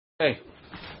Okay.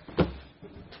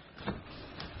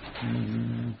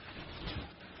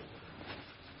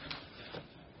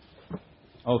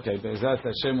 Okay, Be'ezat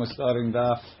Hashem, we're starting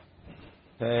Daf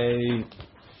Pei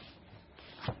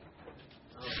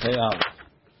Aleph.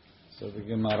 So the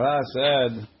Gemara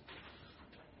said,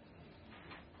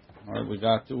 alright, we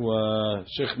got to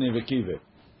Shechni V'Kive.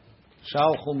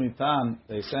 Shalchu Mitan,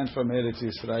 they sent from Eretz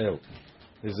Yisrael.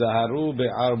 Hizaharu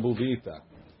be'arbuvita.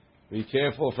 Be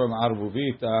careful from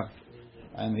arbuvita.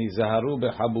 And Hizaharu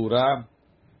be'habura.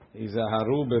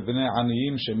 Hizaharu be'bnei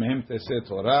aniyim shemehem teseh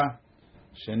Torah.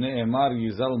 Shene'emar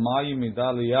yizal mayim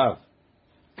midaliyav.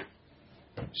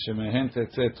 Shemehem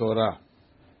teseh Torah.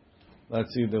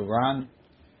 Let's see the Ran.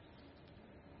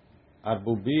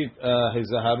 Arbubit,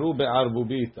 Hizaharu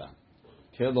be'arbubita.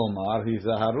 Kelomar,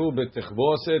 Hizaharu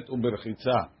be'tichboset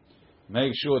u'berchitza.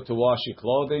 Make sure to wash your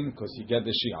clothing because you get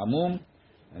the shi'amum,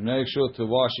 and make sure to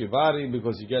wash your body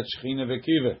because you get shechina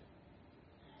v'kive.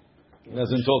 It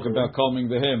doesn't talk about combing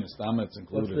the hem. It's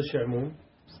included. What's the shi'amum?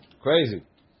 Crazy.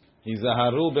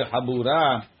 Hizaharu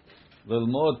be'habura,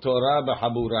 lilmod Torah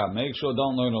be'habura. Make sure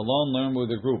don't learn alone, learn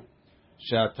with a group.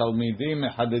 She'atalmidim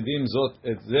mehadedim zot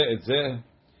et zeh.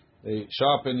 They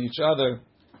sharpen each other.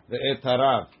 The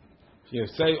etarav. If you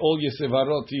say all your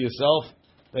sevarot to yourself,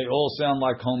 they all sound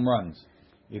like home runs.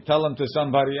 You tell them to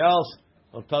somebody else,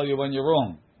 they'll tell you when you're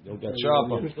wrong. You'll get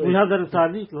sharper. We have that in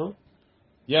Tanit, no?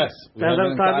 Yes, we have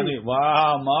it in Tanit.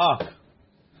 Wow, Mark.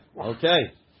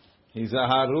 Okay.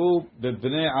 Hizaharu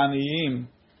b'bnei aniyim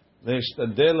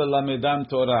le'ishtadel lamedam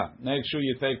Torah. Make sure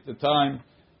you take the time,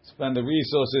 spend the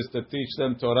resources to teach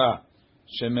them Torah.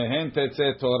 Shemehen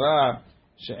tetzeh Torah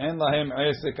she'en lahem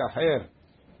esek acher.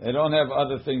 They don't have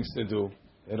other things to do.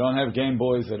 They don't have Game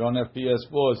Boys. They don't have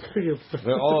PS4s.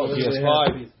 They're all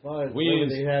PS5.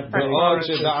 They're all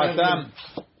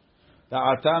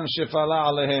da'atam shefala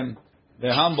alehem.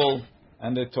 They're humble,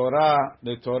 and the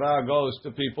Torah goes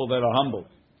to people that are humble.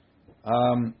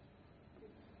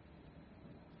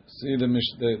 See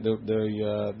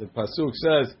the pasuk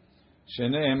says,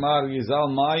 "Shene'emar yizal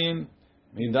mayim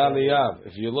midaliyav."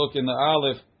 If you look in the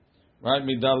Aleph, right,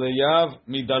 midaliyav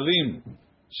midalim.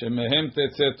 Shemehem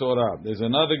tetzeh Torah. There's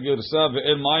another girsa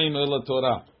ve'el mayim el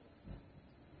Torah.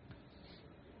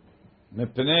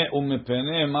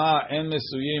 Mepnei ma en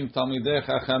mesuyim talmidei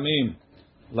chachamim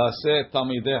laseh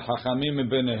talmidei chachamim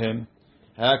mebenehem.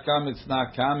 How come it's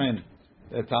not common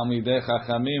that talmidei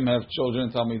chachamim have children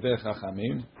talmidei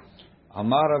chachamim?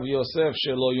 Amar Rav Yosef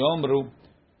shelo yomru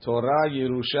Torah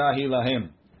Yerusha hi lahem.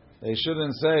 They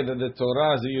shouldn't say that the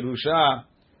Torah is a Yerusha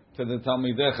to the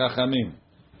talmidei chachamim.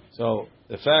 So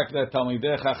the fact that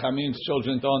Talmidei Chachamim's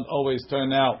children don't always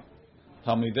turn out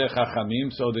Talmidei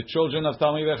Chachamim, so the children of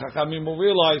Talmidei Chachamim will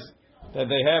realize that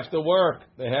they have to work,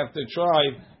 they have to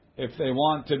try if they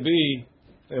want to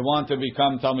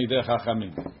become Talmidei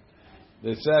Chachamim.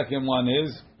 The second one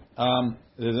is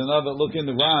there's another look in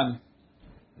the Ran.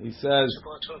 He says,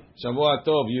 Shavua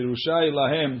Tov, Yerusha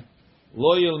Ilahem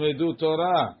Lo Yilmedu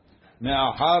Torah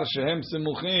Me'achar Shehem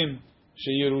Simuchim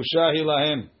Sheyerusha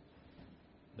Ilahem.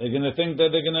 They're going to think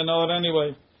that they're going to know it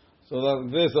anyway. So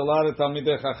there's a lot of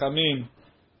Talmidei Chachamim.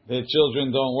 Their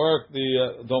children don't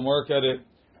work at it.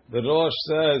 The Rosh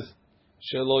says,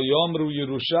 "Shelo yomru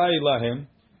Yerusha ilahem,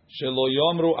 shelo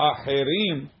yomru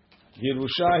acherim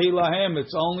Yerusha ilahem."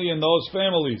 It's only in those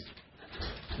families,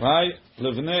 right?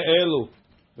 Levnei elu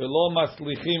velo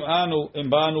maslichim anu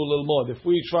imbanu lilmod. If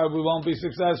we try, we won't be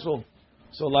successful.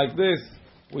 So like this,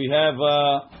 we have.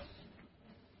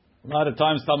 A lot of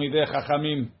times, Talmidei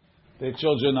Chachamim, their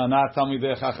children are not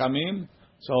Talmidei Chachamim,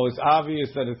 so it's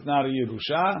obvious that it's not a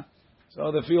Yerusha.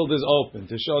 So the field is open,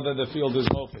 to show that the field is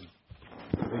open.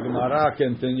 The Gemara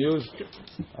continues.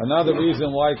 Another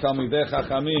reason why Talmidei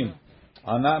Chachamim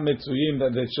are not mitzuyim,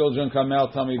 that the children come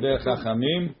out Talmidei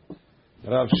Chachamim.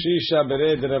 Rav Shisha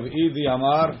bered Rav Idi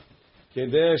Amar,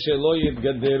 kedei shelo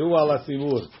yitgaderu ala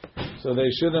tzibur. So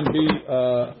they shouldn't be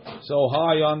so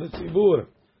high on the tzibur.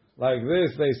 Like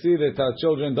this, they see that our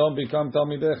children don't become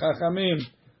Talmidei Chachamim.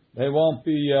 They won't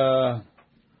be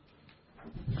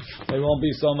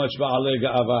so much ba'alei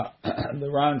ga'ava. The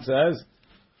Ran says,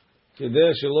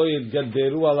 "Kedei shelo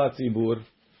yitgaderu ala tzibur,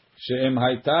 she'em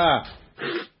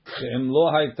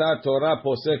lo hayta Torah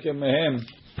posekem mehem."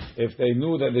 If they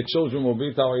knew that the children will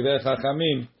be Talmidei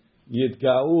Chachamim,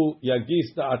 yitga'u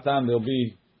yagis da'atam, they'll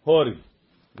be hori.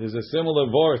 There's a similar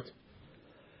word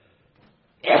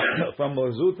from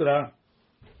Mozutra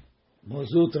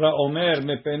Omer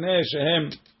mepene shehem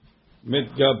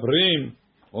mitgabrim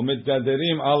or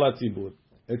mitgaderim ala tzibur.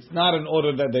 It's not in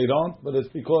order that they don't, but it's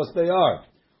because they are.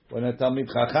 When a Talmid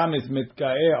Chacham is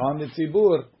mitkaeh on the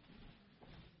tzibur,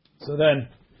 so then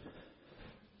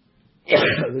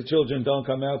the children don't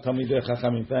come out. Talmidei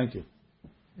Chachamim. Thank you.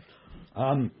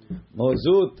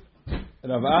 Mozut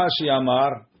Rav Ashi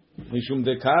Amar Mishum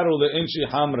Dekaru leInshi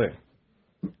Hamre.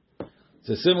 It's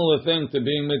a similar thing to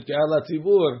being Mitke'al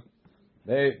HaTzibur.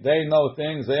 They know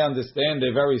things, they understand,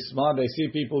 they're very smart, they see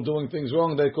people doing things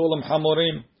wrong, they call them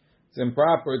Hamorim. It's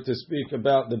improper to speak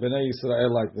about the Bnei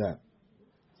Yisrael like that.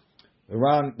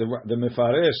 The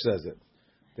Mefaresh says it.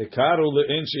 Dekaru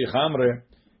leInshi Hamre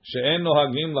she'en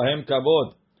nohagim lahem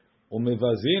kabod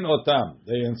umevazin otam.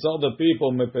 They insult the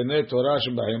people mepenei Torah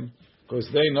shebahim because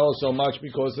they know so much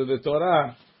because of the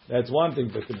Torah. That's one thing,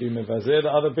 but to be mevazir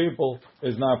other people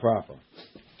is not proper.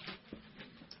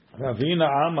 Ravina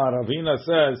Amar, Ravina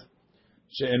says,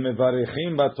 she'em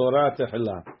mevarichim b'Torah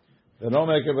tehila. They don't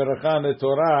make a beracha in the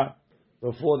Torah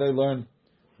before they learn.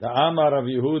 The Amar of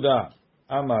Yehuda,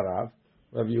 Amar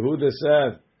Rav Yehuda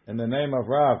said in the name of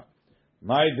Rav,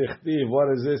 my dichtiv,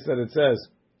 what is this that it says?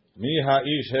 Mi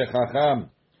ha'ish hechacham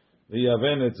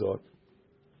v'yaven etzot.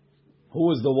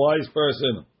 Who is the wise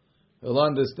person who'll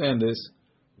understand this?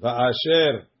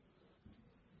 Va'asher,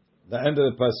 the end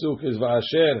of the pasuk is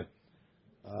Va'asher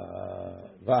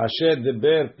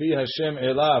deber pi Hashem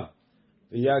elav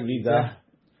v'yagida.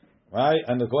 Right?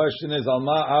 And the question is,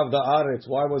 Alma av the aretz,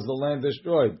 why was the land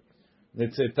destroyed?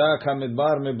 Nitzetak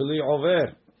hamidbar mebli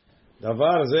over.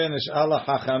 Davar ze nish'ala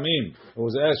chachamim. It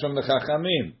was asked from the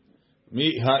chachamim.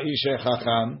 Mi ha'ish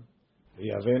chacham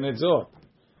v'yaven etzot.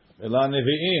 V'la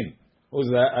nevi'im. Who's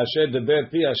that? Asher deber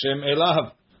pi Hashem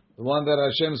elav. The one that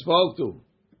Hashem spoke to.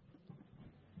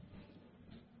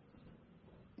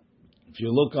 If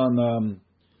you look on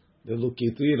the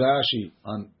Lukitri Rashi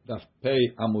on Daf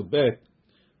Pei Amud Bet,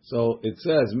 so it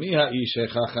says, Miha Ishe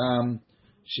Chacham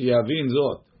Shiyavin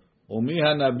Zot,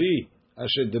 Umiha Nabi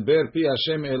Asher Deber Pi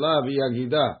Hashem Elav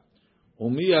Yagida,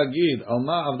 Umi Yagid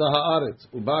Alma Avda Haaretz,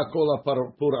 Uba Kol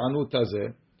HaPuranut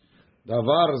Hazeh,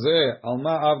 Davar Zeh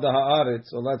Alma Avda Haaretz.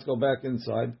 So let's go back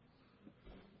inside.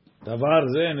 Davar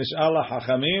Zeh Nish'ala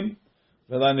Chachamim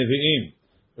V'la Nevi'im.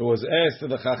 It was asked to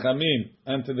the Chachamim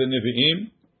and to the Nevi'im.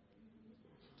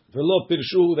 V'lo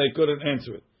Pirshu, they couldn't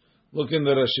answer it. Look in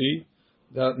the Rashi.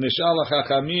 The Nish'ala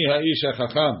Chachami Ha'isha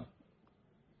Chacham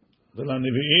V'la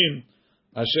Nevi'im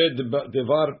Asher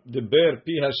Deber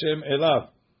Pi Hashem Elav.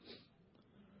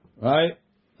 Right?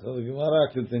 So the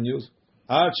Gemara continues.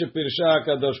 Ad Shepirsha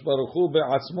HaKadosh Baruch Hu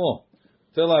Be'atzmo.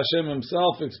 Till Hashem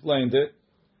himself explained it.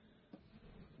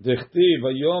 Dichtiv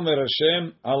Vayomer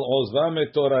Hashem al ozvam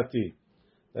et Torati.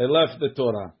 They left the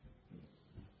Torah.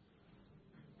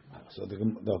 So the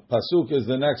pasuk is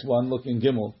the next one. Look in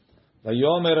Gimel.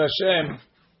 Vayomer Hashem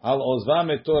al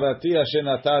ozvam et Torati asher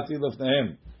natati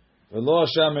lefnehem v'lo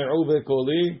shame'u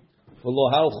be'koli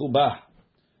v'lo halchu bah.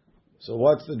 So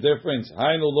what's the difference?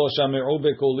 Hainu lo shame'u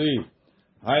be'koli,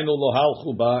 hainu lo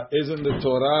halchu bah. Isn't the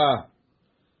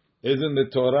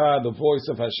Torah the voice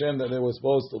of Hashem that they were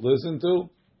supposed to listen to?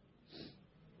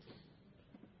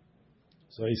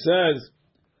 So he says,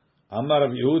 Amar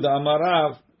Rav Yehuda Amar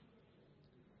Rav,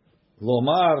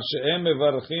 Lomar she'em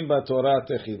mevarchim b'Torah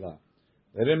techila.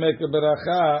 They didn't make a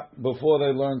beracha before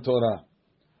they learned Torah.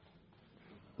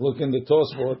 Look in the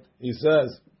Tosfot, he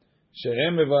says,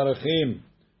 she'em mevarchim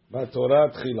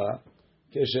b'Torah techila,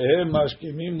 keshehem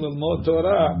mashkimim lilmod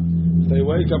Torah, they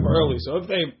wake up early. So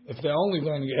if they're only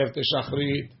learning after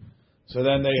Shachrit, so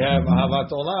then they have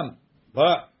Ahavat Olam.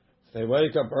 But if they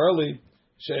wake up early,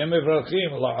 she'em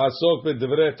mevarchim la'asok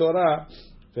b'divrei Torah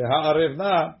v'ha'arev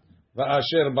na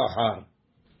v'asher bahar.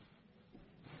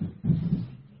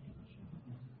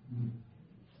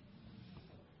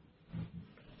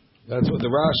 That's what the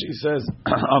Rashi says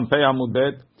on Pei Amud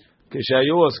Bet.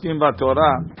 Kishayu oskim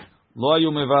b'Torah lo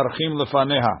hayu mevarchim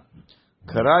lefaneha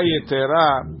kara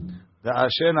yetera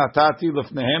v'asher natati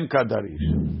lefnehem kadarish.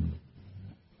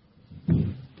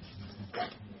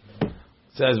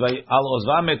 It says al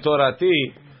ozvam et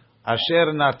Torati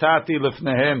asher natati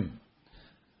lefnehem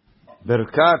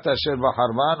berkat asher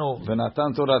b'harvanu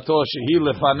v'natan torato shehi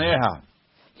lefaneha.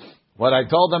 What I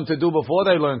told them to do before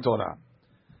they learned Torah.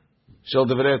 Shel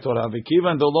divrei Torah.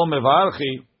 V'kivan dolo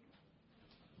mevarchi.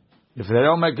 If they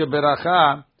don't make a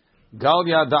beracha, gal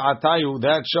yada'atayu,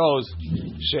 that shows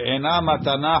she'ena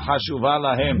matana hashuva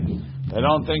lahem. They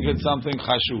don't think it's something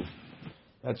chashuv.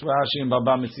 That's Rashi and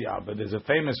Baba Mitziah. But there's a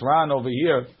famous Ran over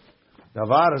here.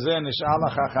 Davar ze nish'ala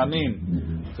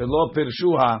chachamim v'lo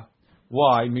pirshuha.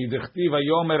 Why? Midichtiv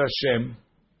yomer Hashem.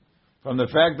 From the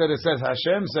fact that it says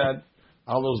Hashem said,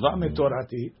 al ozvam et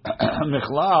Torati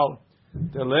michlal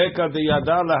teleka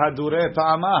diyada lahadure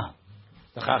ta'amah.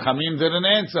 The chachamim didn't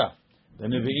answer. The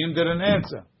Nevi'im didn't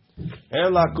answer.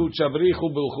 Ela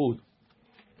kuchabrichu bilchud.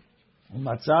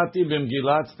 Umatzati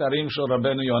b'mgilat starim shel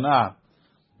Rabbeinu Yonah.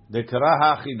 The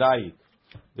Karaha Chidai.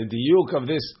 The diuk of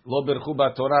this lo berchu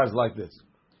b'Torah is like this.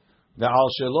 The al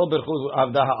shelo berchu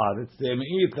avda haaretz. The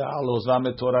me'it al ozam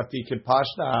torati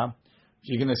kepashta. If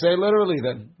you're going to say literally,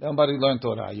 then nobody learned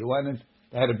Torah. You went in,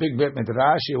 they had a big Beit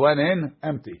Midrash, you went in,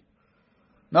 empty.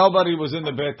 Nobody was in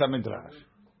the Beit HaMidrash.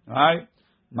 Right?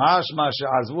 Mashma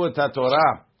she'azvu et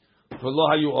HaTorah, v'lo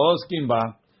hayu oskim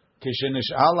ba,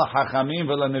 kishenish'al ha'chachamim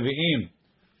v'lanevi'im.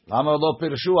 Lama lo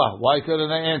pirshua? Why couldn't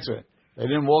they answer it? They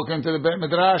didn't walk into the Beit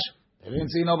Midrash. They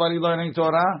didn't see nobody learning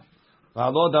Torah.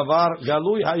 V'alo davar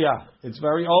galui haya. It's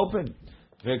very open.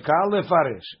 V'kal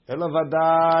lefarish. Ela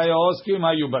vadai oskim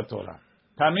hayu b'Torah.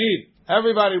 Tamid,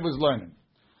 everybody was learning.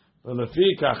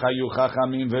 V'lefikach hayu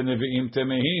chachamim v'nevi'im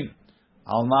temehim.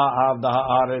 Al ma avda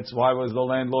haaretz. Why was the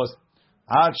land lost?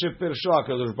 Ad shepirshu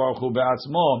HaKadosh Baruch Hu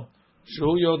be'atzmo.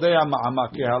 Shu yodea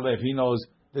ma'amak halef. He knows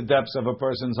the depths of a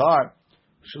person's heart.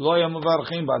 Shelo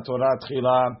yamuvarchim b'Torah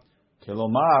tchila.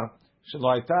 Kilomar.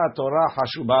 Shelo hayta Torah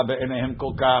hashuba be'enehem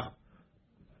kol kach.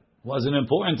 Wasn't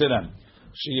important to them.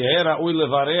 Sheyeh ra'ui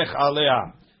levarech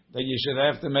alea. That you should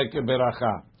have to make a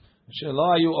beracha.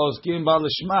 Shelo hayu oskim ba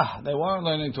l'shma. They weren't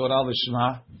learning Torah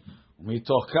l'shma.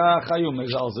 Mitoch kach hayu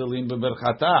mezalzelim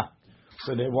beberchata.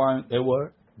 So they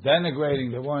were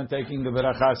denigrating. They weren't taking the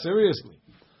beracha seriously.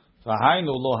 V'hainu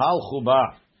lo halchu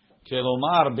ba.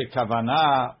 Kelomar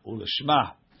bekavana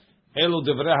u'l'shma. Elu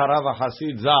devrei harav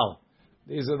hasid zal.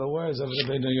 These are the words of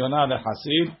Rabbeinu Yonah the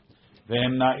Hasid.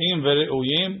 Ve'em na'im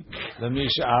ve're'uyim l'mi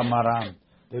she'amaram.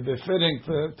 They're befitting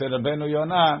to Rabbeinu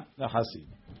Yonah the Hasid.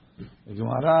 The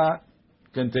Gemara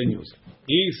continues.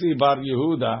 Isi bar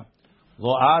Yehuda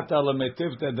lo ata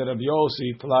lemetivta de Rabbi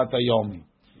Yossi plata yomi.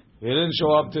 He didn't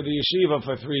show up to the yeshiva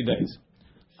for 3 days.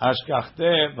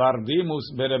 Ashkachte Vardimus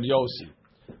be Rabbi Yossi.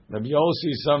 Rabbi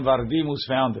Yossi's son Vardimus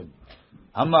found him.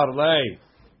 Amar lei,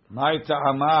 mai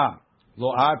ta'ama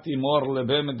lo ati mor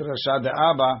lebe midrasha de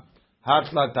Abba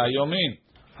hatla tayomin.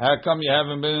 How come you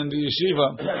haven't been in the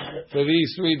yeshiva for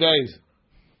these 3 days?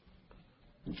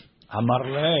 Amar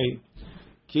lei,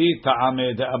 ki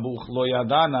ta'ame de abuch lo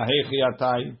yadana hechi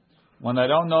atai. When I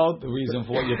don't know the reason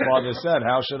for what your father said,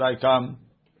 how should I come?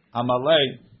 Amar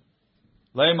lei,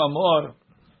 lei mamor,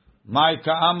 mai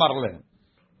ka'amar le.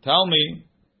 Tell me,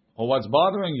 or what's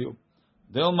bothering you?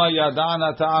 Dilma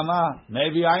yadana ta'ama.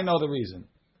 Maybe I know the reason.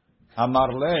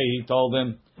 Amar le, he told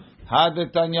him,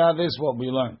 Hadetanya, this is what we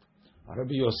learned.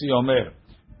 Rabbi Yossi Omer,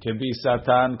 Kebi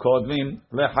Satan Kodvim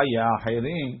Lechaya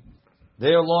Achirim.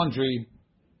 Their laundry,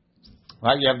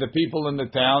 right? You have the people in the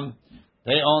town,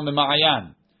 they own the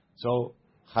Ma'ayan. So,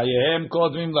 Chayehem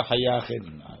Kodvim Lechaya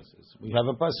Achirim. We have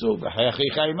a pasuk, V'chayachi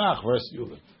Chaymach, verse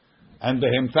Yulin. And the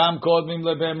Himtam Kodvim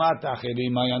Lebemat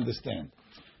Achirim, I understand.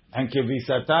 And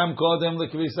Kevisatam Kodem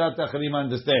Lekvisat Achirim, I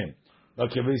understand.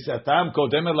 But Kevisatam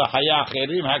Kodem Lechaya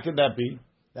Achirim, how could that be?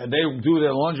 That they do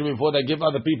their laundry before they give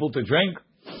other people to drink.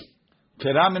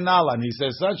 Keraminalan, he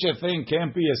says such a thing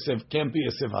can't be a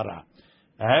sivara.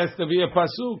 It has to be a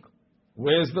pasuk.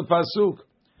 Where's the pasuk?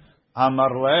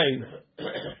 Amarlei.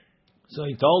 So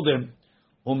he told him,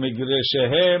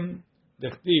 Umigreshehem,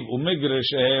 dechtiv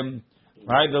umigreshehem.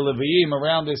 Right, the Leviim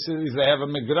around the cities they have a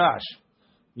migrash.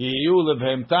 Yiyu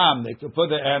levhem tam. They could put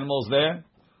the animals there.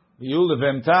 Yiyu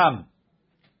levhem tam.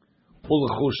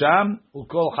 Ulchusham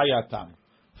ukol hayatam.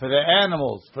 For their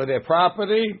animals, for their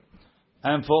property,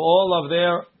 and for all of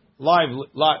their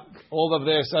livestock.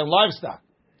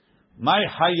 My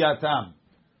hayatam.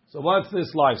 So what's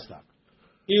this livestock?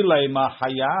 Ilay ma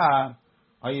haya.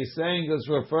 Are you saying it's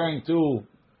referring to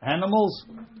animals?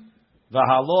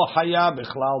 V'halo haya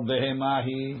bichlal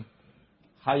behemahi.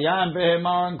 Haya and behema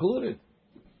are included.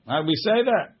 Right? We say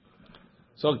that.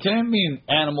 So it can't mean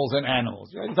animals and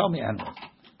animals. You already told me animals.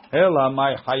 Ela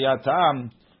my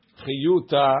hayatam.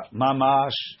 Chiyuta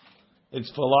mamash, it's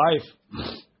for life.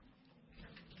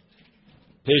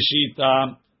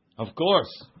 Peshita, of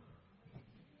course.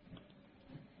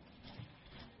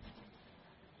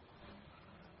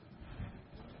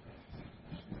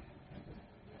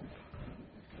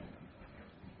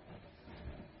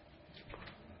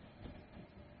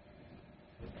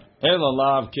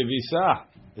 Elalav kivisa,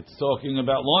 it's talking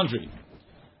about laundry.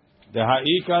 The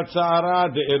ha'ika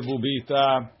tzara, the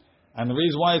irbubita. And the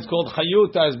reason why it's called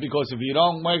chayuta is because if you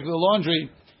don't make the laundry,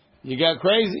 you get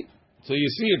crazy. So you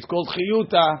see, it's called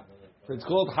chayuta. If it's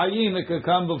called hayim, it could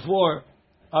come before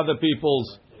other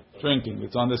people's drinking.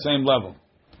 It's on the same level.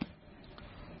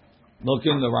 Look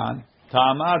in the Ran.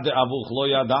 Ta'amar de avuch lo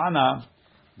yadana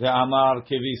de amar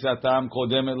kevisatam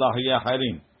kodem lahiyah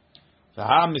harim.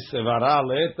 Ta'am sevara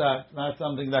leta. It's not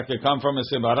something that could come from a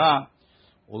sevara.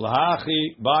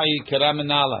 Ulhachi bai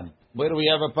keraminalan. Where do we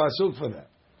have a pasuk for that?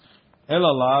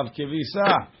 Elalav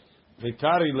kivisa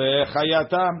v'kari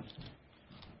lechayatam.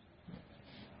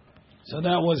 So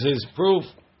that was his proof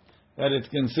that it's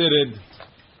considered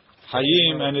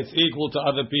hayim and it's equal to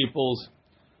other people's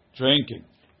drinking.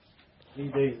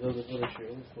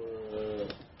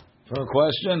 For a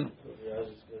question?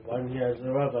 Why didn't he ask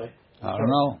the rabbi? I don't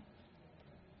know.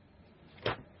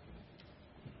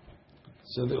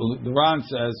 So the Ran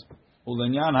says,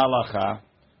 Ulenyan halacha,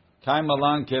 kai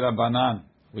malan kerabanan.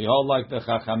 We all like the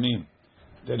chachamim.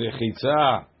 The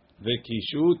rechitza, the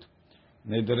kishut,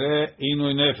 nedre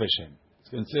inui nefeshem. It's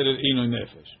considered inui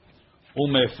nefesh.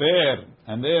 Umefer,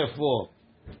 and therefore,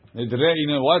 nedre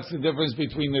inui. What's the difference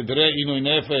between nedre inui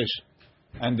nefesh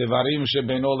and devarim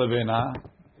shebeno lebena?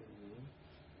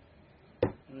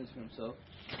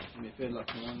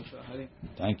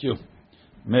 Thank you.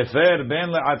 Mefer ben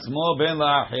le'atzmo ben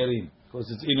la'acherim. Because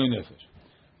it's inui nefesh.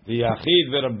 The yachid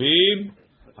ve'rabim,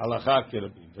 halacha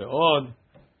ke'rabim. Ve'od,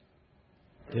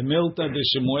 the milta de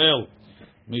Shemuel,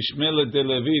 mishmelet de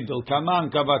Levi, del kaman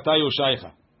kavatayu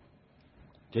shaycha.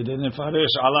 Kede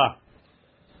nefaresh ala.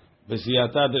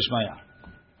 V'siyata deshmaya.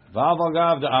 V'av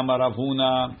agav de amar Rav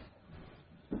Huna,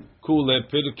 kule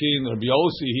pirkin, Rabbi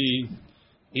Yossi,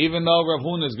 even though Rav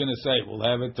Huna is going to say, we'll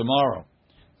have it tomorrow.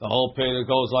 The whole Perek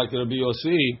goes like Rabbi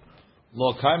Yossi.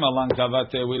 Lo kaima lan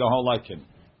kavate, we don't like him.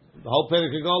 The whole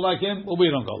Perek could go like him, but we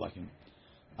don't go like him.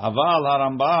 Aval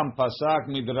harambam pasak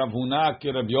mid Rav Huna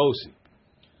ki Rabbi Yossi.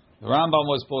 The Rambam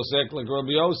was posek like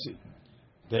Rabbi Yossi.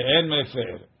 The en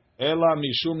mefer ela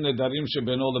mishum nedarim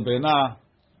shebeno lebena,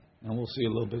 and we'll see a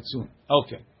little bit soon.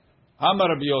 Okay. Amar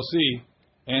Rabbi Yossi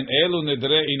and elu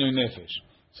nedre inui nefesh.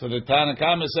 So the Tanna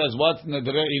Kama says, what's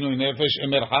nedre inui nefesh?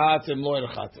 Emerchatz em lo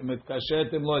erchatz,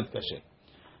 emetkashet em lo etkashet.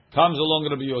 Comes along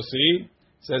Rabbi Yossi,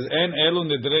 says en elu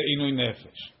nedre inui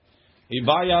nefesh.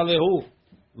 Ibaya lehu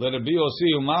le Rabbi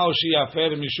Yossi umao shi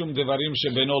afer mishum devarim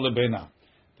shebeno lebena.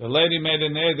 The lady made a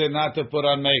neder not to put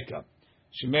on makeup.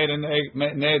 She made a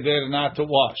neder not to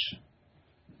wash.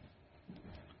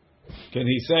 Can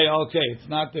he say, okay, it's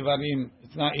not devarim,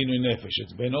 it's not inui nefesh,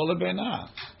 it's beno lebena.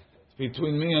 It's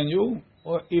between me and you?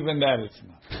 Or even that it's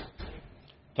not.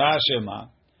 Tashema,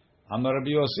 Amar Rabbi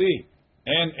Yossi,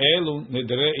 en elu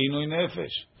nedre inui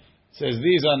nefesh. Says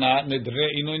these are not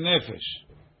nedre inui nefesh.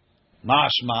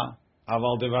 Mashma,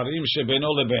 aval devarim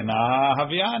shebeno lebena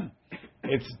havian.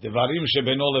 It's devarim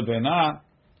shebeno lebena.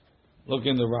 Look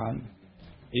in the Ran.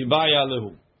 Ibaya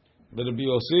lehu. Rabbi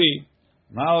Yossi,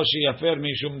 mao sheyafer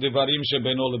mishum devarim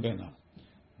shebeno lebena.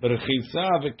 Berchitza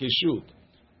v'kishut.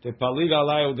 Tepalid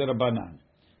alayu derabanan.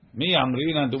 Mi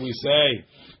amrina do we say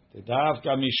the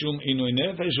davka mishum inui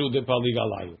nefesh u de palig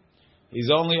alayu? He's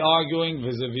only arguing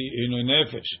vis-a-vis inui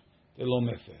nefesh, de lo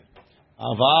mefer.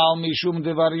 Aval mishum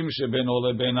devarim shebeno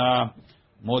lebena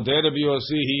moder Rabbi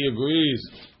Yossi, he agrees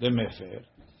the mefer.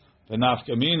 The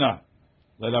nafkamina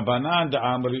lerabanan de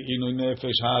amri inui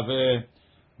nefesh have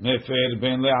mefer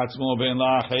ben leatzmo ben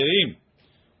laacherim.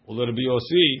 Ul Rabbi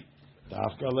Yossi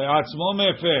davka leatzmo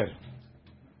mefer.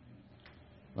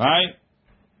 Right?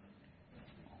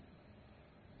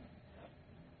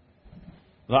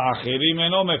 לאחרים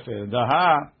אינו מפר.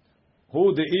 דהה,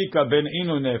 הוא דאיקה בין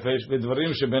אינו נפש ודברים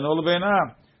שבינו לבינה.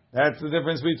 That's the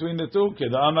difference between the two.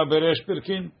 כדאמר בריש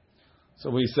פרקין. So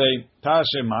we say,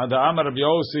 תשמע, דאמר רבי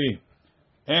יוסי,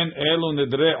 אין אלו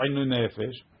נדרי אינו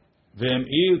נפש, והם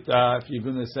אילתא, if you're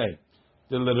going to say,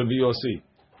 לרבי יוסי,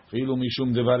 אפילו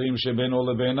משום דברים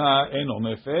שבינו לבינה, אינו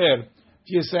מפר. If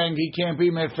you're saying he can't be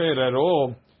מפר at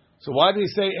all, so why do you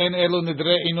say, אין אלו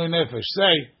נדרי אינו נפש?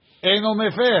 Say, אינו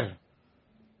מפר.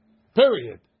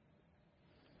 Period.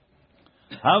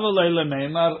 Havalei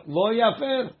meimar lo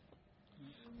yafer.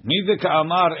 Midek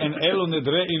amar en elu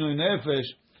nedre inui nefesh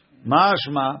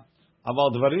mashma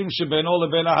aval dvarim shebeno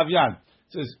lebena havyan.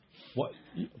 Says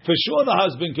for sure the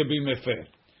husband can be mefer,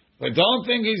 but don't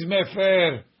think he's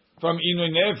mefer from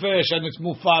inui nefesh and it's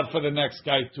mufar for the next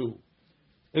guy too.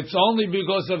 It's only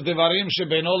because of dvarim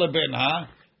shebeno lebena,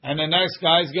 and the next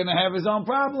guy is going to have his own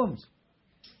problems.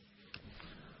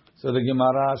 So the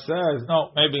Gemara says,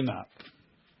 no, maybe not.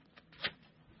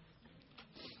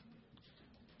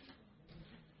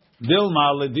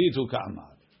 Dilma leditu ka'amar.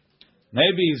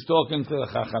 Maybe he's talking to the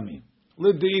Chachamim.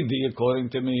 Ledidi, according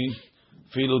to me,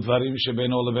 filu dvarim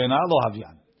shebeno lebena lo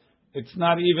havyan. It's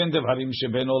not even dvarim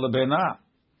shebeno lebena.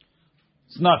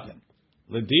 It's nothing.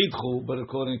 Ledidchu, but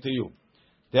according to you,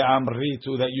 the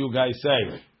amritu that you guys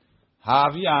say,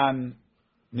 havyan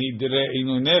nidre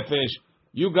inu nefesh.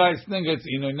 You guys think it's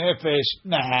inui nefesh?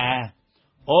 Nah.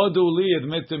 Odu li,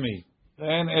 admit to me.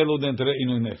 En elu dentre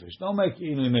inui nefesh. Don't make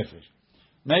inui nefesh.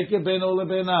 Make it beno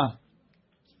lebena.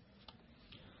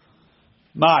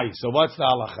 Mai. So what's the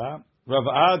halacha?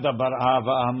 Rav Ada bar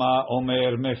Ava Ama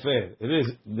Omer Mefer. It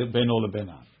is the beno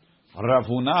lebena. Rav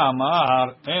Huna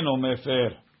Amar Eno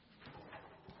Mefer.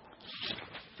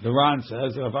 The Ran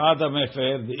says Rav Ada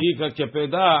Mefer the Ika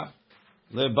Kepeda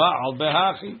LeBaal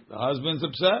Behachi. The husband's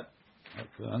upset.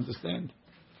 I understand.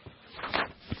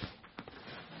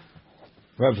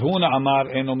 Rav Huna Amar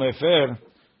Eno Mefer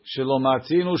Shelo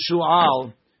Matzinu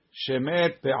Shu'al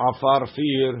Shemet Be'afar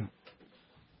Fir.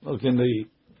 Look in the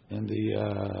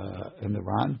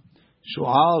Ran.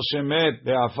 Shu'al Shemet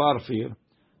Be'afar Fir.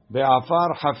 Be'afar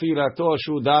Hafirato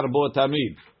Shudar Bo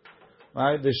Tamid.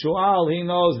 Right? The Shu'al, he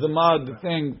knows the mud, the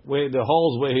thing, where the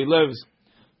holes where he lives.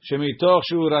 Shemitoch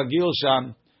Shu Ragil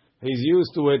Sham. He's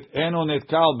used to it. Eno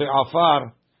Netkal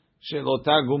Be'afar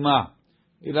Shelota Guma.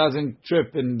 He doesn't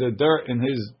trip in the dirt in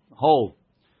his hole.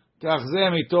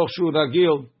 Kachzeh Mitoch Shu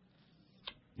Ragil.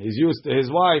 He's used to his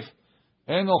wife.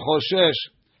 Eno Choshesh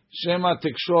Shema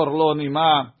Tikshor Lo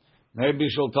Nima. Maybe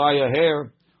she'll tie her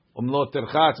hair. Lo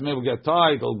Terchatz, maybe get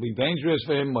tied. It'll be dangerous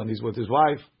for him when he's with his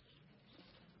wife.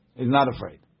 He's not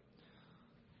afraid.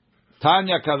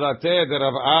 Tanya Kadate de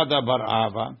Rav Ada bar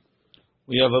Ava.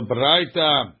 We have a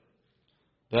braita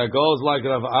that goes like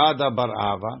Rav Ada bar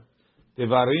Ava.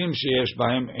 Devarim sheyesh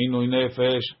bahem inui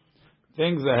nefesh.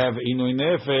 Things that have inui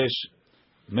nefesh.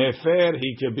 Mefer,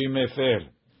 he could be mefer.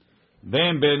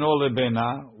 Ben beno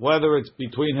lebena, whether it's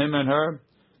between him and her.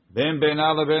 Ben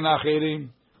bena lebena achirim,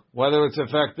 whether it's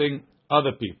affecting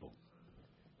other people.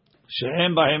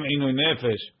 She'en bahem inui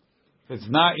nefesh. If it's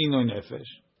not inui nefesh,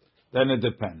 then it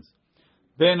depends.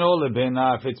 Beno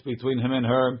lebena, if it's between him and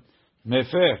her,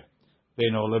 mefer.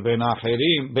 Beno lebena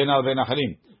achirim, bena lebena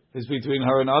achirim. If it's between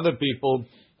her and other people,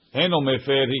 eno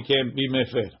mefer, he can't be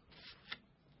mefer.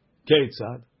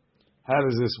 Ketzad. How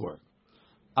does this work?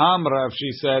 Amrav,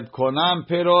 she said, Konam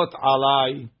perot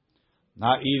alai,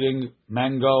 not eating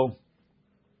mango.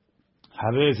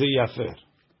 Harezi yafer.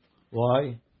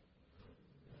 Why?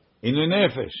 Inu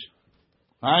nefesh.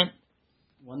 Right?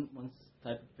 One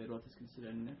type of perot is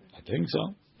considered nefesh? I think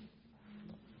so.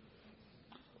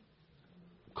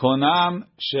 Konam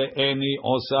she'eni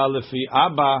osa lefi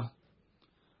abba.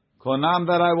 Konam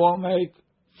that I won't make.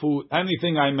 Food,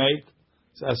 anything I make,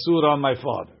 it's asur on my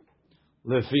father.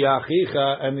 Lefi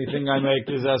achicha, anything I make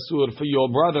is asur for your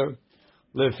brother.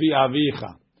 Lefi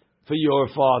avicha, for your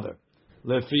father.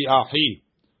 Lefi achi,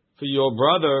 for your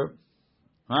brother.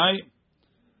 Right?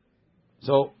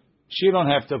 So, she don't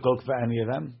have to cook for any of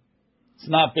them. It's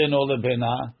not beno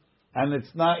lebena, and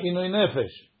it's not inui nefesh.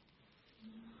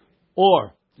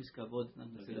 Or, His kavod is not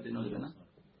considered beno lebena?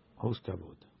 who's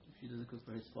kavod? If she doesn't cook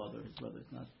for his father or his brother,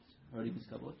 it's not hurting his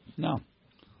kavod? No.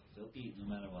 They'll eat no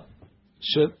matter what.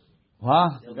 Should,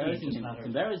 what? Embarrassing him. It's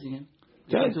embarrassing him.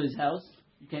 Okay. You go to his house,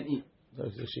 you can't eat.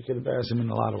 She could embarrass him in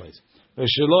a lot of ways.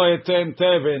 V'shelo eten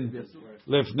tevin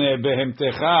lifnei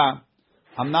behemtecha.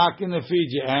 I'm not going to feed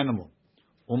your animal.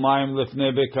 Umayim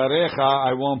lifnei bekarecha.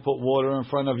 I won't put water in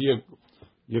front of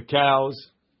your cows.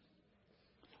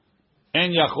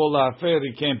 En yachol la'afer.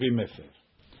 He can't be mefer.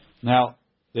 Now,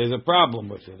 there's a problem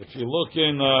with it. If you look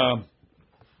in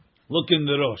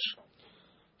the Rosh.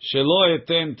 Shelo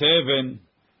eten tevin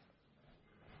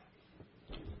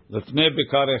lifnei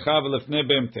bekarecha v'lifnei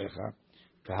behemtecha.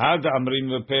 Kahad amrim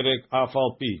v'perek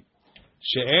afal pi.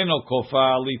 She'eno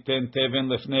kofa liten teven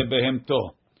lefnei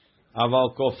behemto.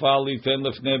 Aval kofa liten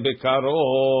lefnei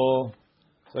bekaro.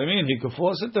 So I mean, he could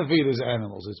force it to feed his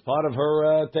animals. It's part of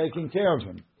her taking care of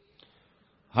him.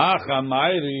 Hacha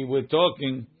Mairi, we're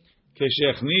talking,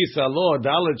 Keshechnisa lo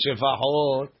dalet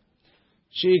shefahot.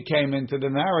 She came into the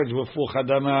marriage with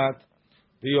fuchadamat.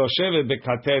 V'yoshevet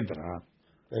bekatedra.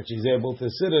 That she's able to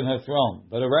sit in her throne.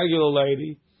 But a regular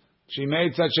lady, she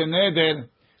made such a neder,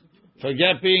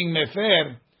 forget being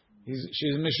mefer,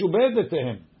 she's mishubedet to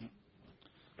him.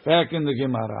 Back in the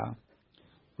Gemara,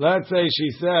 let's say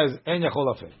she says, En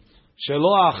yachol afer,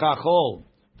 shelo achachol,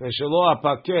 veshelo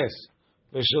apakes,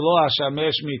 veshelo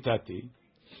ashamesh mitati,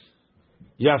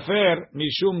 yafer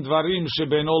mishum dvarim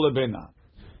shebeno lebena.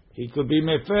 He could be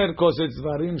mefer because it's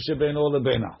dvarim shebeno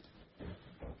lebena.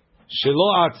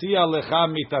 Shelo atzia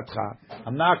lecha mitatcha.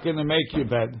 I'm not going to make you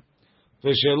bed.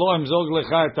 V'shelo emzog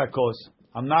lecha et hakos.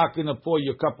 I'm not going to pour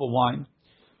you a cup of wine.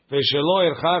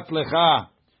 V'shelo irchat lecha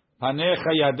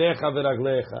panecha yadecha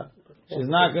v'raglecha. She's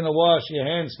not going to wash your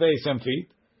hands, face, and feet.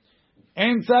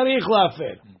 En tzarich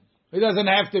lafer. He doesn't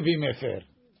have to be mefer.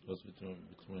 What's between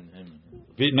him and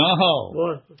her?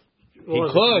 No. He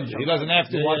could. He doesn't have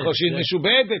to because she's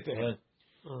mishubedet to him.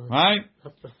 Right?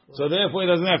 So therefore he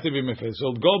doesn't have to be mefer.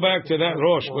 So go back to that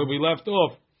Rosh where we left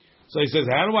off. So he says,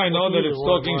 how do I know that it's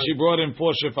talking she brought in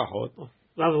 4 shefachot?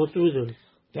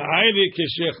 Ta'ayri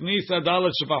keshechnis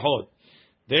dalat shefachot.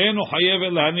 De'enu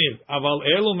chayevet lahanir. Aval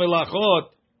elu melachot.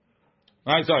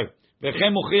 Right, sorry.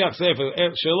 V'chem uchiach sefer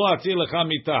shelo atzil lecha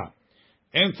mita.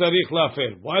 En tzarich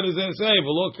lafer. Why does it say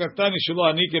v'lo katani shelo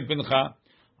anik et pincha?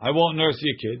 I won't nurse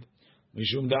your kid.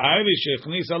 Mishum da'ayri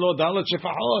shechnis lo dalat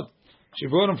shefachot. She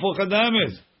brought him full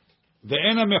chadamis.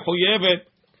 De'ena mechuyevet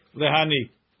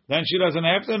lahanik. Then she doesn't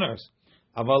have to nurse.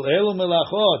 Aval elu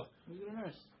melachot. Who's gonna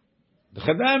nurse? The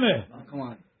chadame. Oh, come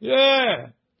on. Yeah.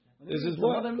 This is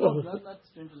what? Mother milk, not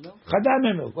stranger's milk.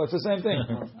 Chadame milk. What's the same thing?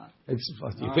 No, it's not. It's,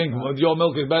 you No, think it's not. your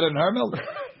milk is better than her milk?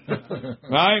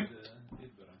 Right?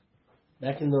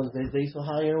 Back in those days, they used to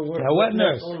hire a Yeah, wet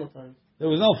nurse. all the time. There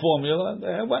was no formula.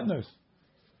 They had wet nurse.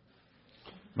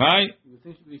 Right? You would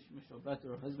think she'd be Mishobat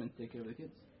or her husband take care of the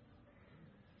kids.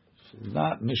 She's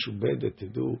not mishubedet to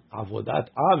do avodat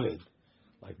avid,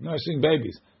 like nursing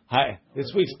babies. Hi, this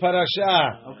week's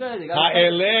parasha. Okay, they got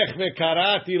Ha'elech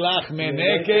ve'karati lach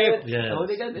meneket. Yeah. How would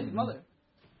they get his mother?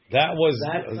 That was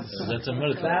That's a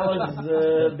miracle. That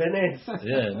was Benes.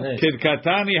 Yeah, nice.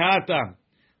 Kidkatani hatam.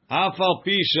 Afal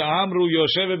pi she'amru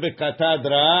yoshevet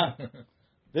bekatadra.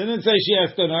 Didn't say she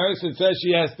has to nurse. It says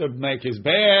she has to make his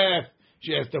bath.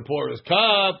 She has to pour his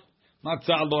cup.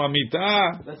 Matzah lo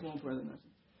amita. That's more important than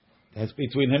nursing. That's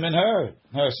between him and her.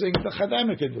 Nursing the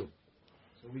chadame could do.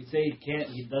 So we say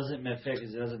he doesn't mefer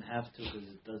because he doesn't have to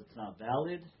because it's not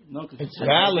valid. No, because It's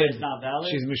valid. It's not valid.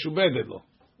 She's mishubedet lo.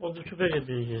 What did you better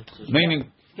do?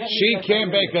 Meaning, she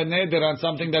can't make a neder on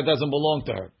something that doesn't belong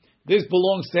to her. This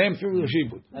belongs to him through the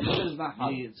shibud. that neder is not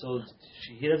hot. He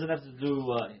doesn't have to do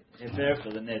hefer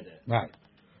for the neder. Right.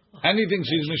 Anything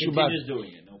she's She mishubat. continues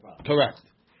doing it, no problem. Correct.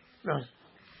 No.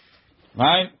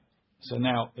 Right? So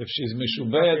now, if she's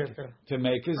mishubed to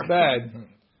make his bed,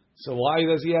 so why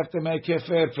does he have to make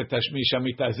hefer for tashmish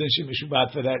amita? Isn't she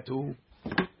mishubat for that too?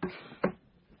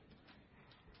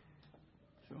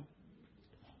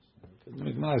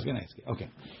 Okay.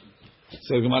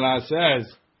 So Gemara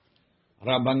says,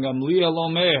 Rabban Gamliel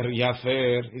Omer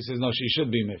Yafer. He says, no, she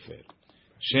should be mefer.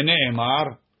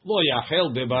 Shene'emar lo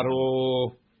yachel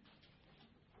debaro.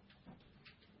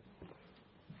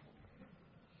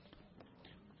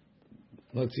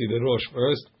 Let's see the Rosh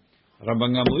first.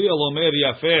 Rabban Gamliel Omer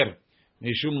Yafer.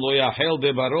 Mishum lo yachel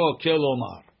debaro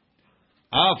kelomar.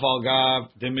 Afal gav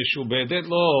de mishubedet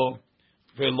lo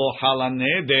velo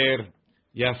halaneder.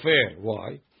 Yafer.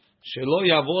 Why? Shelo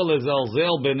yavo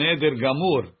lezalzel beneder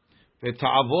gamur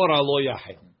v'ta'avor alo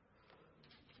yachel.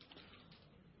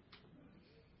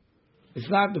 It's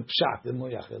not the pshat in lo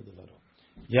yachel devaro.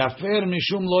 Yafer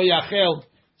mishum lo yachel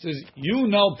says you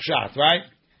know pshat, right?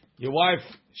 Your wife,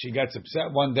 she gets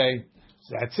upset one day.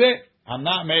 So that's it. I'm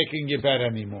not making your bed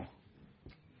anymore.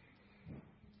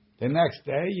 The next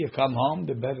day you come home,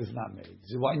 the bed is not made.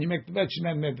 So why don't you make the bed? She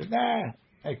made the bed. Nah,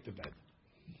 make the bed.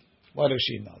 What does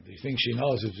she know? Do you think she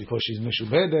knows it's because she's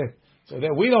mishubede? So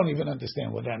that we don't even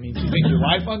understand what that means. You think your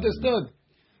wife understood?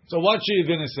 So what's she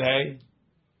going to say?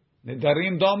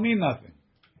 Nedarim don't mean nothing.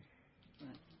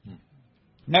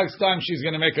 Next time she's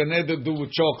going to make a neder do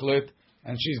with chocolate,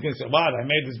 and she's going to say, "What? I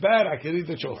made this bad. I can eat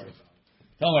the chocolate."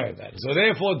 Don't worry about it. So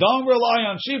therefore, don't rely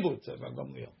on shibut. Said Rabban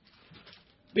Gamliel.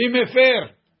 Be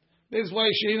mefer. This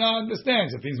way she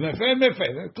understands. If he's mefer,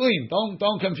 mefer. Clean.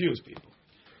 Don't confuse people.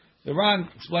 The Ran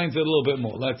explains it a little bit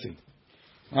more. Let's see.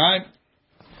 All right?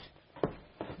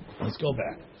 Let's go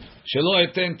back. Shelo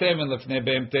eten teven lefnei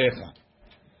behemtecha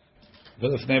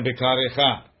velefnei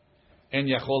bekarecha en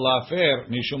yachol lafer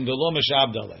mishum delo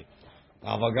meshabed alei.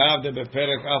 Avagav de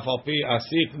beperek af al pi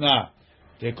asikna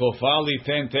tekofa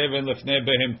liten teven lefnei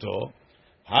behemto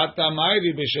hata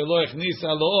mayri b'shelo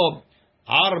echnisa lo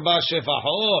arba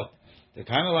shefachot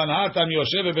tekana lan hatam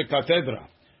yoshev bekatedra.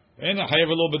 Even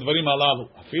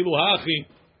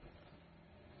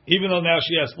though now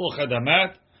she has full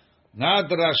chadamat,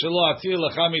 nadra shelo atzil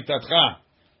lecha mitatcha,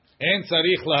 en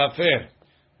tzarich lahafer,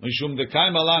 mishum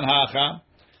dekaim alan hacha,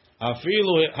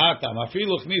 afilu hatam,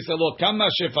 afilu chnisa lo kama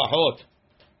shefachot,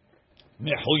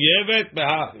 mechuyevet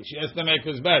behachi. She has to make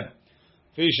his bed.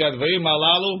 Fi shadvarim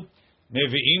alalu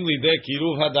mevi'im lidei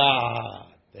kiruv hadat.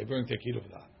 They bring to kiruv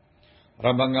hadat.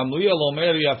 Rabban Gamliel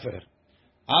omer yafer.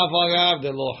 Avagav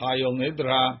de lo hayol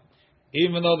nidra,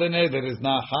 even though the neder is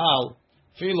not hal,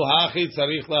 filu hachi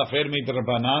tzarich lafer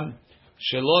midrabanan,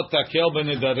 shelo takel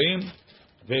b'nedarim,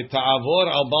 v'ta'avor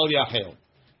al bal yachel.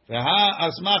 V'ha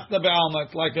asmachta be'alma,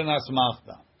 it's like an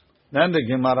asmachta. Then the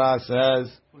Gemara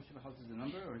says, 4 shevachot is the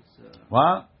number, or it's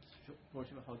what? 4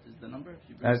 shevachot is the number. If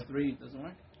she brings That's- 3, it doesn't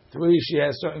work. 3, she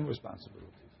has certain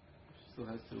responsibilities. She still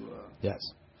has to. Yes.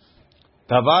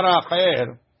 Davar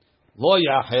acher, lo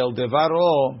yachel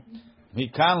devaro,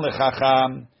 mikan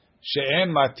lechacham, she'en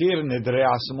matir nedre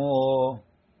asmo.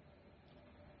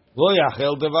 Lo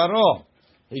yachel devaro.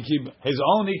 His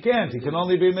own he can't. He can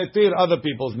only be matir other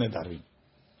people's nedarim.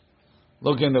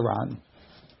 Look in the Ran.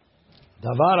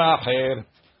 Davar acher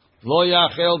lo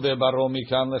yachel devaro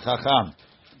mikan lechacham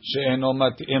she'eno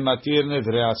matir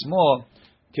nedre asmo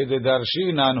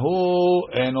kededarshinan hu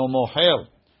eno mochel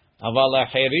aval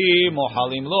acheri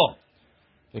mochalim lo.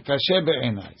 V'kashe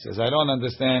be'enai. Says, I don't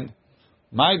understand.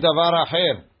 My davar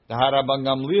acher the Rabban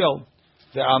Gamliel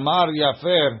the amar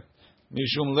yafer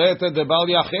mishum lete de bal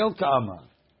yachel ka'amar.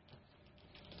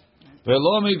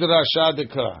 Velo midrasha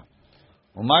dekra.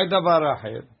 Umay davar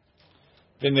acher.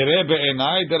 V'nireh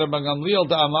be'enai the Rabban Gamliel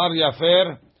the amar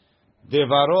yafer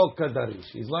devaro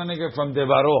kadarish. He's learning it from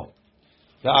devaro.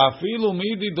 Afilu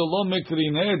midi de lo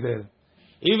mikri neder.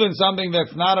 Even something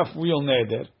that's not a real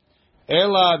neder.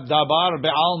 Ela dabar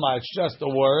be'alma. It's just a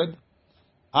word.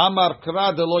 Amar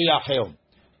kra de lo yachel.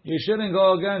 You shouldn't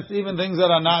go against even things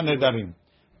that are not nedarim.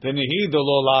 Tenihi de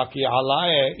lo laki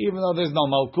alaye. Even though there's no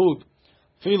malkut.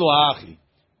 Filu achi.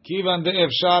 Kivan de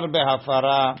efshar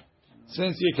behafara.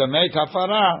 Since you can make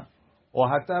hafara or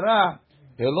hatara,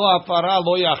 helo hafara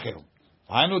lo yachel.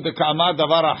 Hainu de kama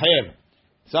davar acher.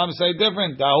 Some say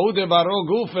different. Dahu devaro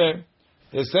gufe.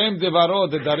 The same devaro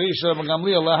the darish of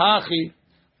Gamliel lehachi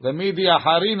lemidi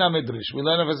acharina midrish. We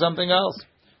learn it for something else.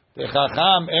 The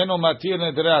chacham eno matir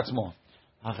nedre atzmo.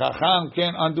 A chacham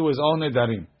can't undo his own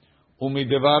nedarim. Umi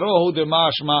devaro hu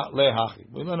demashma lehachi.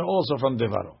 We learn it also from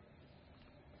devaro.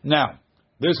 Now,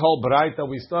 this whole braita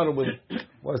we started with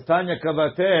was Tanya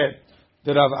Kavateh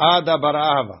the Rav Ada bar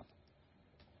Ahava.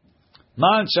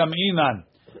 Man shaminan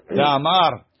the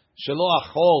Amar shelo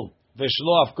achol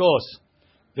veshlo afkos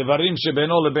devarim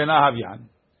shebeno lebena havyan.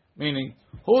 Meaning,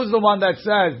 who's the one that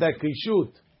says that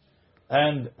kishut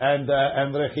and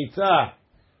rechitza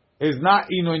is not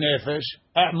inui nefesh?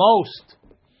 At most,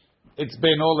 it's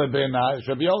beno lebena. It's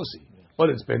Rabbi Yossi, but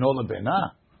it's beno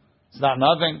lebena. It's not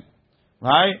nothing,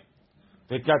 right?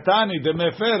 V'katani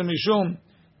demefer mishum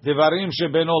devarim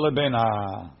shebeno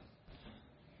lebena.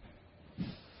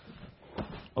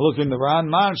 Look in the Ran.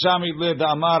 Man shamid le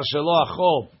da'amar shelo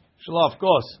achol shelo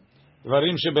afkos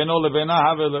devarim shebeno lebena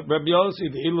have Rabbi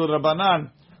Yossi ilu Rabbanan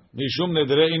mishum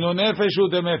nedre inu nefesh u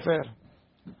demefer.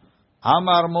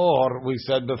 Amar mor, we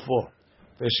said before.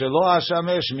 V'shelo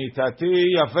hashamesh mitati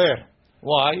yafer.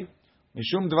 Why?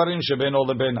 Mishum dvarim shebeno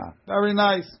lebena. Very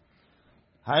nice.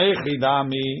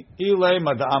 Ha'echidami ilay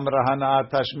mad'amra hana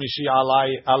tashmishi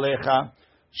alay alecha.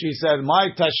 She said, my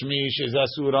tashmish is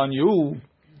asur on you.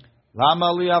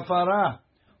 Lama li afara.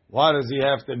 Why does he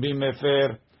have to be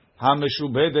mefer?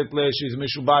 Ha'mishubedet le, she's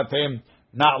mishubat him,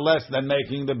 not less than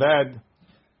making the bed.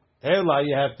 Ela,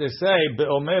 you have to say,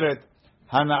 be'omeret,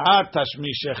 hana'at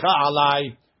tashmishecha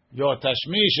alay, your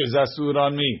tashmish is asur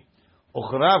on me.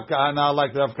 Uchrav Kahana,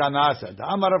 like Rav Kahana said.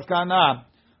 Amar Rav Kahana,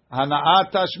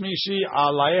 hana'at tashmishi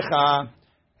alaycha,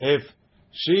 if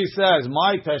she says,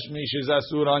 my tashmish is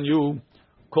asur on you,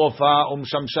 kofa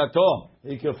shamshato,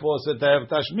 he can force it to have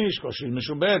tashmish, because she's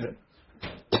mishubedet.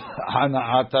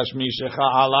 Hana'at tashmishecha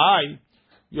alay,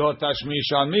 your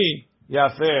tashmish on me,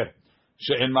 yafer.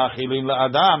 She'en machilim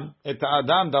la'adam, et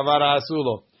ha'adam davar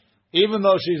asulo. Even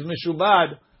though she's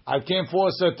mishubad, I can't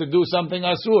force her to do something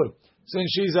asur.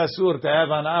 Since she's asur to have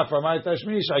an for my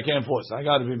tashmish, I can't force her. I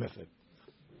got to be mefid.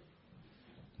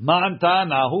 Man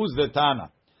tana, who's the tana?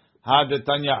 Ha de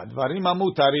tanya, dvarim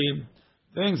mutarim,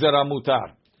 things that are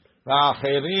mutar.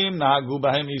 Va'acherim nahagu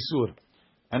bahem isur.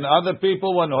 And other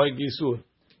people were noheg isur.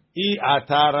 I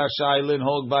atara shaylin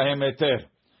hog bahem eter.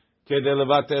 Kede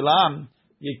levatelam,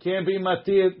 you can't be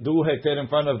matir, do heter in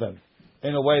front of them,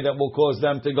 in a way that will cause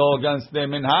them to go against their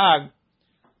minhag.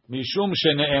 Mishum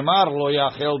shene'emar lo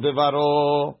yachel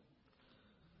devaro.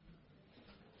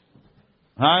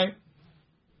 Right?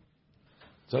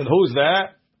 So who's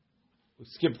that? We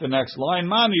skip the next line.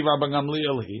 Mani Rabban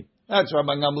Gamliel he. That's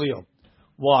Rabban Gamliel.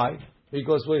 Why?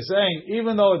 Because we're saying,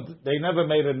 even though they never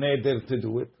made a neder to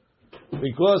do it,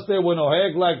 because they were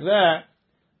noheg like that,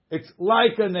 it's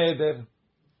like a neder.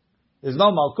 There's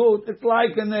no malkut, it's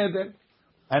like a neder.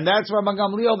 And that's Rabban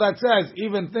Gamliel that says,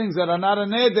 even things that are not a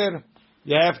neder,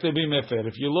 you have to be mefer.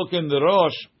 If you look in the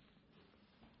Rosh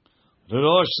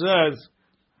says,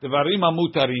 Devarim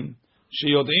mutarim,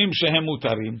 sheyod'im shehem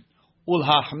mutarim,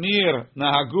 ulhachmir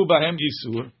nahagu bahem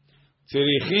isur,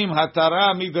 tzirichim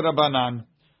hatara midrabanan,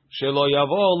 shelo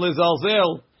yavo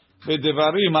lezalzel,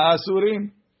 bedevarim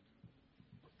ha'asurim.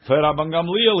 For Rabban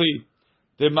Gamliel he,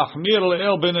 the machmir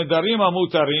le'el benedarim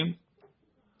mutarim,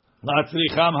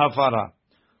 latzricham hafara.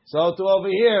 So to over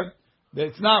here,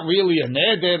 it's not really a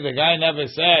neder. The guy never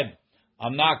said,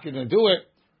 I'm not going to do it.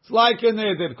 It's like a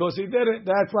neder, because he did it.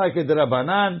 That's like a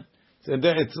drabanan.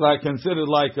 It's like considered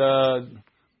like a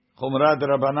chumrah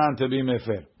drabanan to be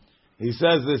mefer. He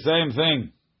says the same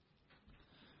thing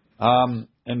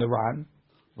in the Ran,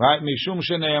 right? Mishum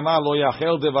shene'emar lo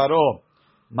yachel devaro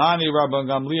mani Rabban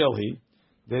Gamliel hi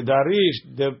dedarish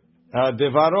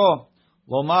devaro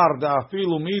lomar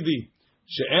da'afilu midi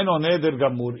she'eno neder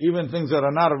gamur. Even things that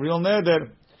are not a real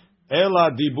neder,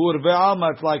 ela dibur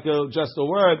ve'alma. It's like just a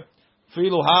word.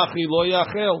 Filu hachi lo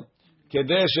yachel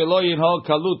kedei shelo yinhol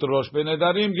kalut rosh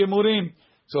benedarim gemurim.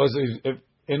 So if,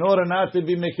 in order not to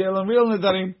be mekel and real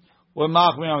nedarim, we're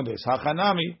machmir on this.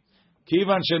 Hachanami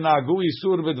kivan shenagu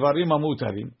isur bedvarim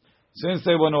amutarim. Since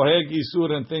they were noheg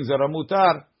isur and things that are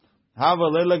mutar, hava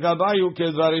lelegabayu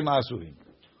kedvarim asurim.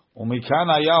 Umikan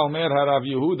haya omer harav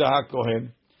Yehuda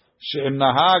hakohen she'em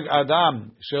nahag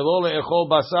adam shelo le'echol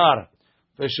basar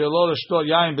ve'shelo le'shtot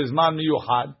yain bezman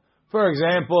miyuchad. For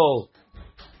example,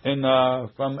 in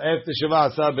from after Shiva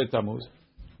Asar Betamuz,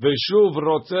 ve'shuv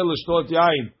rotze le'shtot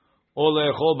yain or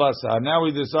le'echol basar. Now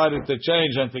we decided to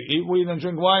change and to eat wheat and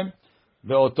drink wine.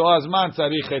 Ve'oto azman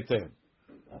tzarich heter.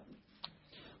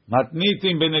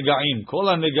 Matnitim benegaim. Kol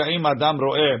hanegaim adam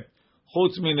ro'eh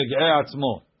chutz minegae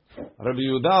atzmo. Rabbi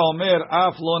Yehuda omer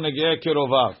af lo negae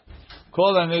kerovav.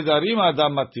 Kol hanedarim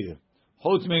adam matir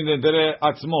chutz minedre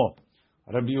atzmo.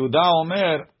 Rabbi Yehuda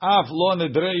omer af lo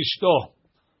nedre ishto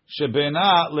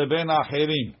shebena leben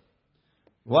acherim.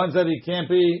 Ones that he can't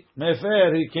be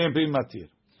mefer, he can't be matir.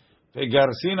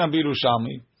 Ve'garsina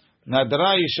birushalmi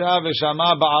nadra isha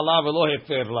ve'shama ba'ala ve'lo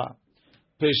hefer la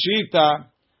peshita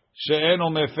she'eno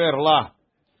mefer la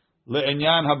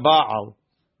le'enyan ha'ba'al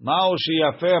ma'o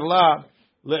she'yafer la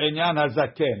le'enyan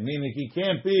hazaken. Meaning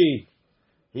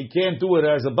he can't do it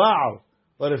as a ba'al,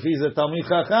 but if he's a talmid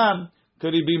chacham,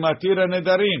 could he be matira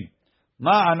nedarim?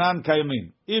 Ma'anan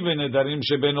kaimin. Even nedarim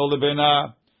shebeno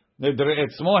lebena nedre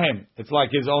etzmohem. It's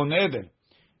like his own neder.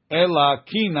 Ela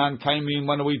kinan kaimin.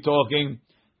 When are we talking?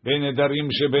 Benedarim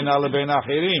shebena lebena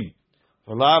achirim.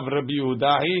 V'lav Rabbi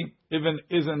Yehudahi. Even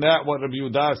isn't that what Rabbi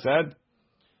Yehuda said?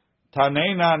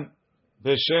 Taneinan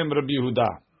b'shem Rabbi Yehuda.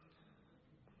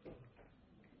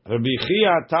 Rabbi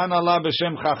Chia tanala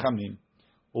b'shem chachamim.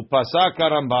 Upasak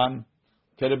Ramban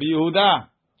ke Rabbi Yehuda.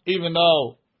 Even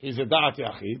though he's a da'at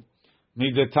yachid,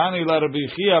 midetani la Rabbi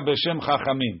Chia b'shem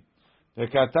chachamim.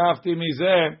 V'katavti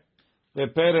mizeh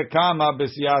v'perek kama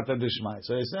b'siyata d'shmai.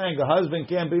 So he's saying the husband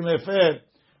can't be mefer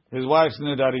his wife's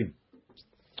nedarim.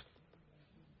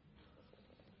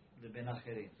 Leben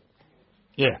acherim.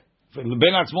 Yeah,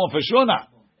 leben atzmo for sure not.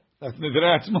 That's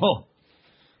nedre atzmo.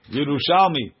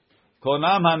 Yerushalmi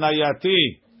konam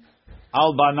hanayati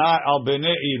al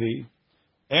bnei iri.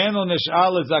 Eno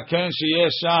nish'al zaken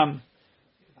sheyesh sham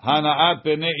hanaat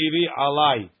bnei iri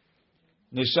alai.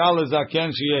 Nish'al zaken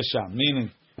sheyesh sham.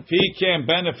 Meaning, he can't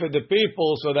benefit the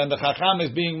people, so then the chacham is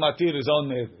being matir his own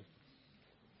neder.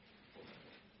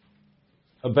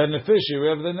 A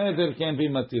beneficiary of the neder can't be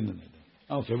matir the neder.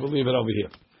 Okay, we'll leave it over here.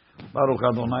 Baruch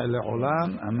Adonai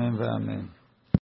le'olam. Amen ve'amen.